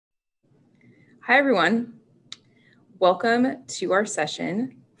Hi, everyone. Welcome to our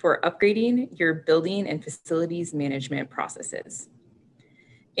session for upgrading your building and facilities management processes.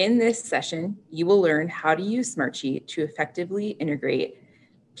 In this session, you will learn how to use Smartsheet to effectively integrate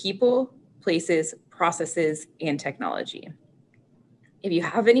people, places, processes, and technology. If you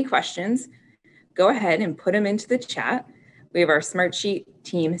have any questions, go ahead and put them into the chat. We have our Smartsheet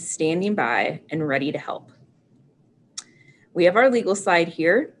team standing by and ready to help. We have our legal slide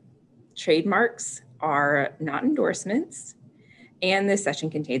here. Trademarks are not endorsements, and this session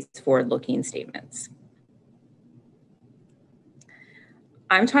contains forward-looking statements.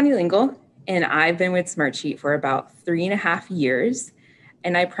 I'm Tanya Lingle, and I've been with Smartsheet for about 3.5 years,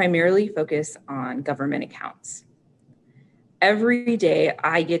 and I primarily focus on government accounts. Every day,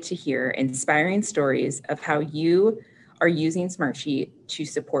 I get to hear inspiring stories of how you are using Smartsheet to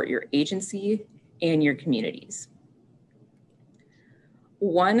support your agency and your communities.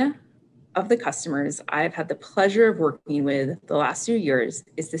 One of the customers I've had the pleasure of working with the last few years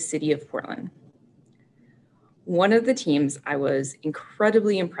is the city of Portland. One of the teams I was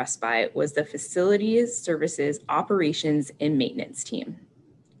incredibly impressed by was the Facilities, Services, Operations, and Maintenance team.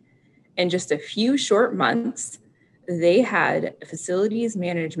 In just a few short months, they had a facilities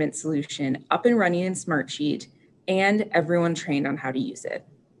management solution up and running in Smartsheet, and everyone trained on how to use it.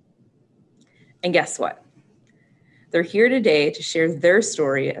 And guess what? They're here today to share their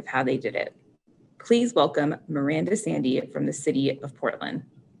story of how they did it. Please welcome Miranda Sandy from the city of Portland.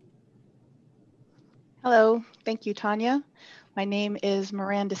 Hello, thank you, Tanya. My name is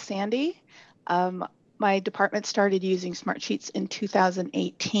Miranda Sandy. My department started using Smartsheets in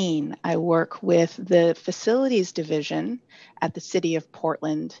 2018. I work with the facilities division at the city of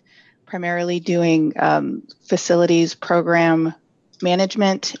Portland, primarily doing facilities program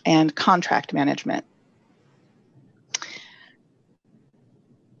management and contract management.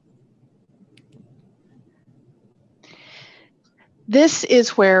 This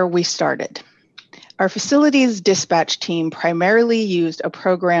is where we started. Our facilities dispatch team primarily used a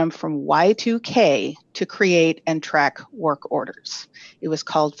program from Y2K to create and track work orders. It was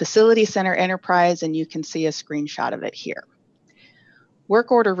called Facility Center Enterprise, and you can see a screenshot of it here.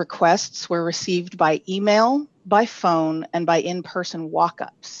 Work order requests were received by email, by phone, and by in-person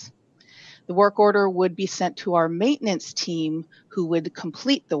walk-ups. The work order would be sent to our maintenance team, who would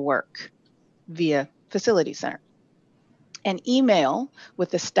complete the work via Facility Center. An email with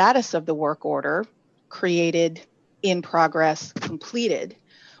the status of the work order, created, in progress, completed,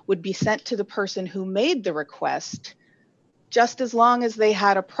 would be sent to the person who made the request, just as long as they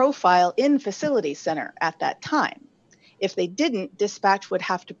had a profile in Facility Center at that time. If they didn't, dispatch would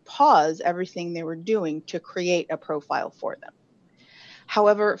have to pause everything they were doing to create a profile for them.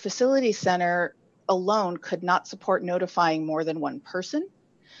 However, Facility Center alone could not support notifying more than one person,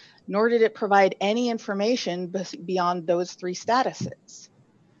 nor did it provide any information beyond those three statuses.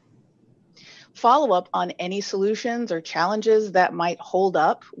 Follow-up on any solutions or challenges that might hold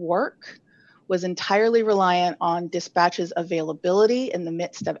up work was entirely reliant on dispatch's availability in the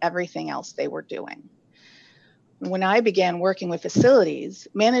midst of everything else they were doing. When I began working with facilities,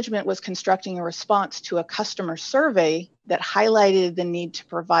 management was constructing a response to a customer survey that highlighted the need to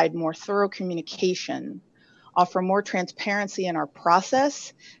provide more thorough communication, offer more transparency in our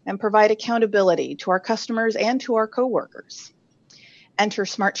process, and provide accountability to our customers and to our coworkers. Enter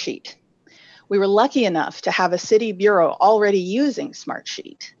Smartsheet. We were lucky enough to have a city bureau already using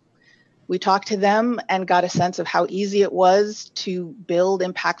Smartsheet. We talked to them and got a sense of how easy it was to build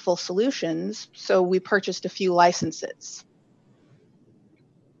impactful solutions, so we purchased a few licenses.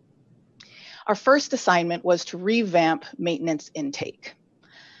 Our first assignment was to revamp maintenance intake.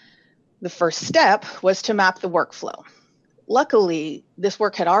 The first step was to map the workflow. Luckily, this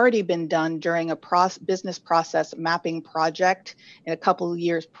work had already been done during a business process mapping project in a couple of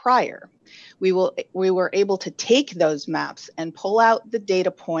years prior. We were able to take those maps and pull out the data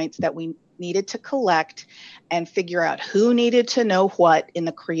points that we needed to collect and figure out who needed to know what in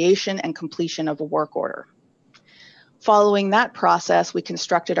the creation and completion of a work order. Following that process, we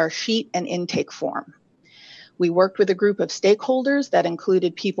constructed our sheet and intake form. We worked with a group of stakeholders that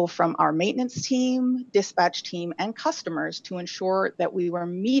included people from our maintenance team, dispatch team, and customers to ensure that we were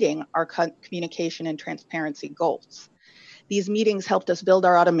meeting our communication and transparency goals. These meetings helped us build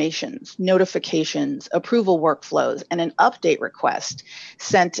our automations, notifications, approval workflows, and an update request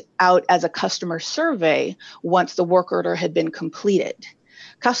sent out as a customer survey once the work order had been completed.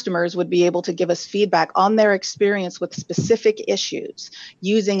 Customers would be able to give us feedback on their experience with specific issues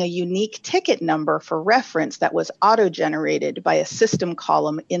using a unique ticket number for reference that was auto-generated by a system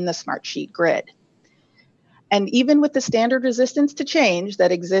column in the Smartsheet grid. And even with the standard resistance to change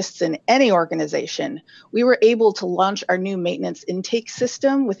that exists in any organization, we were able to launch our new maintenance intake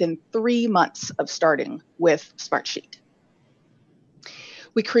system within 3 months of starting with Smartsheet.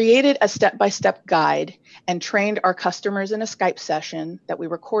 We created a step-by-step guide and trained our customers in a Skype session that we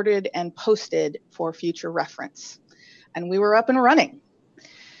recorded and posted for future reference. And we were up and running.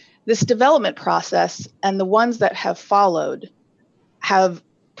 This development process and the ones that have followed have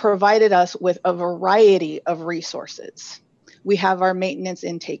provided us with a variety of resources. We have our maintenance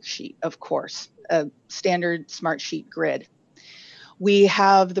intake sheet, of course, a standard Smartsheet grid. We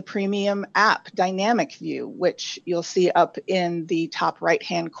have the premium app dynamic view, which you'll see up in the top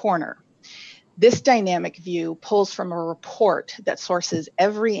right-hand corner. This dynamic view pulls from a report that sources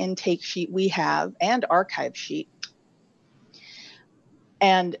every intake sheet we have and archive sheet.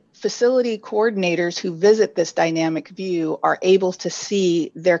 And facility coordinators who visit this dynamic view are able to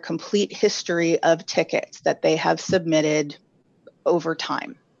see their complete history of tickets that they have submitted over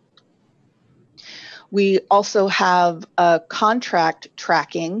time. We also have a contract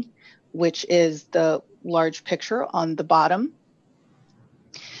tracking, which is the large picture on the bottom.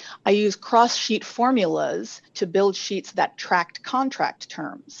 I use cross-sheet formulas to build sheets that tracked contract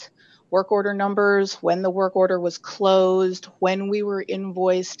terms. Work order numbers, when the work order was closed, when we were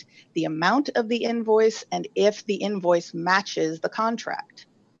invoiced, the amount of the invoice, and if the invoice matches the contract.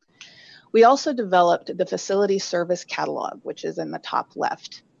 We also developed the facility service catalog, which is in the top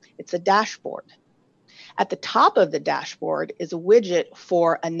left. It's a dashboard. At the top of the dashboard is a widget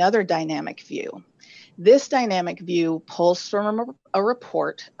for another dynamic view. This dynamic view pulls from a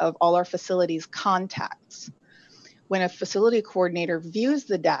report of all our facilities contacts. When a facility coordinator views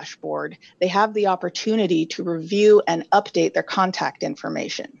the dashboard, they have the opportunity to review and update their contact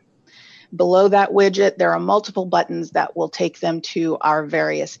information. Below that widget, there are multiple buttons that will take them to our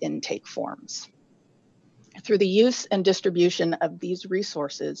various intake forms. Through the use and distribution of these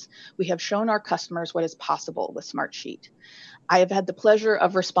resources, we have shown our customers what is possible with Smartsheet. I have had the pleasure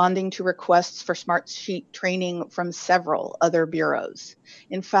of responding to requests for Smartsheet training from several other bureaus.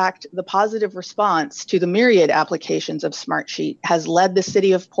 In fact, the positive response to the myriad applications of Smartsheet has led the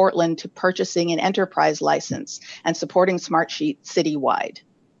City of Portland to purchasing an enterprise license and supporting Smartsheet citywide.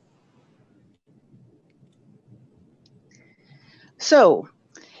 So,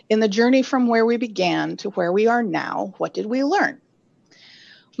 in the journey from where we began to where we are now, what did we learn?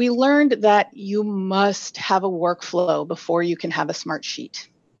 We learned that you must have a workflow before you can have a Smartsheet.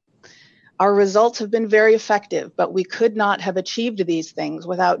 Our results have been very effective, but we could not have achieved these things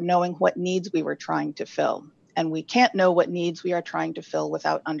without knowing what needs we were trying to fill. And we can't know what needs we are trying to fill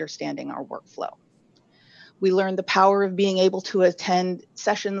without understanding our workflow. We learned the power of being able to attend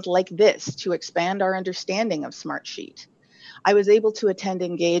sessions like this to expand our understanding of Smartsheet. I was able to attend,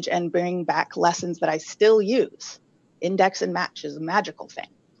 engage, and bring back lessons that I still use. Index and match is a magical thing.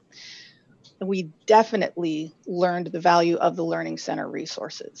 And we definitely learned the value of the Learning Center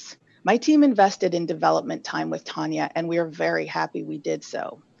resources. My team invested in development time with Tanya, and we are very happy we did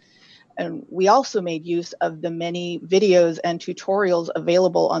so. And we also made use of the many videos and tutorials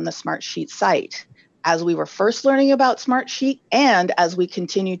available on the Smartsheet site as we were first learning about Smartsheet and as we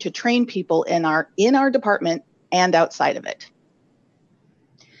continue to train people in our department and outside of it.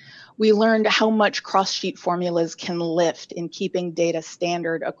 We learned how much cross-sheet formulas can lift in keeping data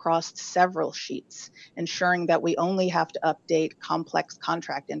standard across several sheets, ensuring that we only have to update complex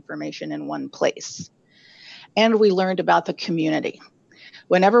contract information in one place. And we learned about the community.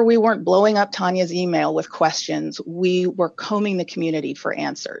 Whenever we weren't blowing up Tanya's email with questions, we were combing the community for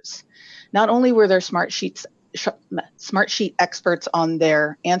answers. Not only were there Smartsheet experts on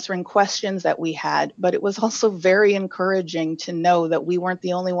there answering questions that we had, but it was also very encouraging to know that we weren't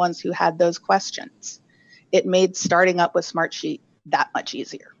the only ones who had those questions. It made starting up with Smartsheet that much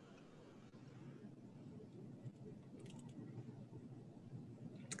easier.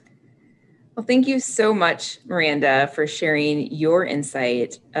 Well, thank you so much, Miranda, for sharing your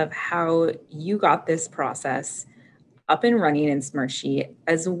insight of how you got this process up and running in Smartsheet,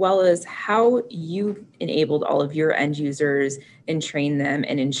 as well as how you enabled all of your end users and trained them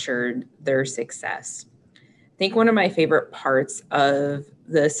and ensured their success. I think one of my favorite parts of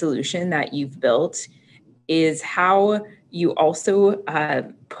the solution that you've built is how you also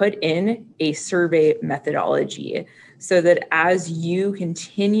put in a survey methodology so that as you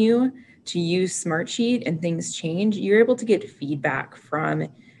continue to use Smartsheet and things change, you're able to get feedback from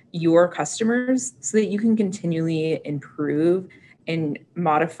your customers so that you can continually improve and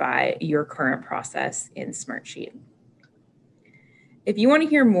modify your current process in Smartsheet. If you want to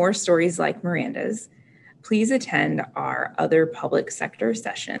hear more stories like Miranda's, please attend our other public sector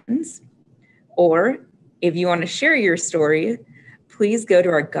sessions, or If you want to share your story, please go to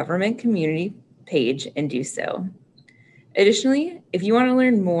our government community page and do so. Additionally, if you want to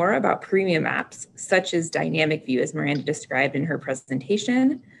learn more about premium apps, such as Dynamic View, as Miranda described in her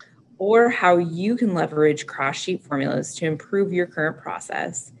presentation, or how you can leverage cross-sheet formulas to improve your current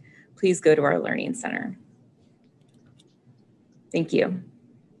process, please go to our Learning Center. Thank you.